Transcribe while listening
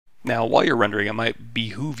Now, while you're rendering, it might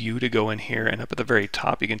behoove you to go in here and up at the very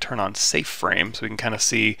top, you can turn on safe frame, so we can kind of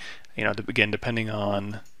see, you know, again, depending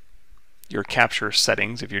on your capture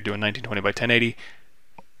settings, if you're doing 1920 by 1080,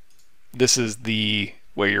 this is the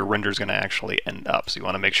where your render is going to actually end up. So you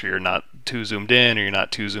want to make sure you're not too zoomed in or you're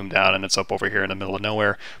not too zoomed out and it's up over here in the middle of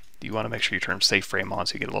nowhere. You want to make sure you turn safe frame on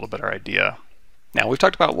so you get a little better idea. Now, we've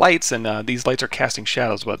talked about lights, and these lights are casting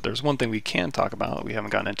shadows, but there's one thing we can talk about we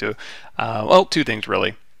haven't gotten into. Well, two things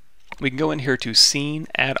really. We can go in here to Scene,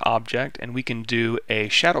 Add Object, and we can do a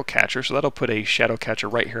shadow catcher. So that'll put a shadow catcher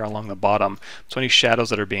right here along the bottom. So any shadows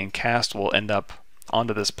that are being cast will end up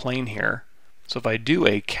onto this plane here. So if I do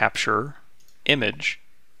a capture image,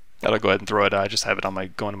 that'll go ahead and throw it. I just have it on my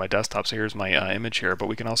going to my desktop. So here's my image here. But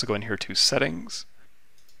we can also go in here to Settings,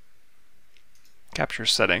 Capture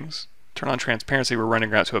Settings, turn on transparency. We're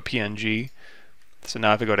rendering out to a PNG. So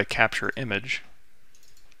now if I go to Capture Image,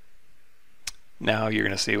 now you're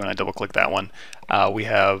going to see when I double click that one, we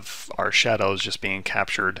have our shadows just being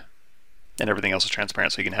captured and everything else is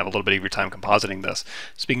transparent, so you can have a little bit of your time compositing this.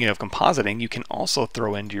 Speaking of compositing, you can also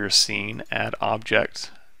throw into your scene, add object,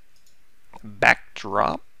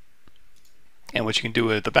 backdrop. And what you can do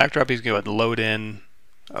with the backdrop is you can go ahead and load in,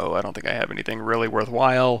 oh, I don't think I have anything really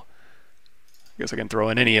worthwhile. I guess I can throw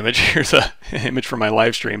in any image. Here's an image from my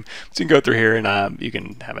live stream. So you can go through here and you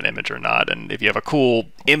can have an image or not. And if you have a cool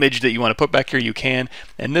image that you want to put back here, you can.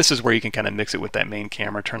 And this is where you can kind of mix it with that main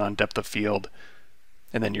camera, turn on depth of field,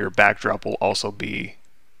 and then your backdrop will also be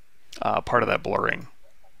part of that blurring.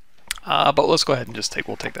 But let's go ahead and just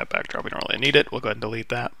we'll take that backdrop. We don't really need it. We'll go ahead and delete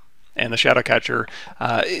that. And the shadow catcher,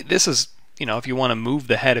 this is, you know, if you want to move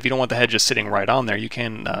the head, if you don't want the head just sitting right on there, you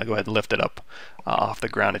can go ahead and lift it up off the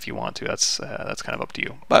ground if you want to. That's kind of up to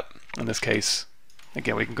you. But in this case,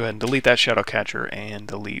 again, we can go ahead and delete that shadow catcher and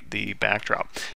delete the backdrop.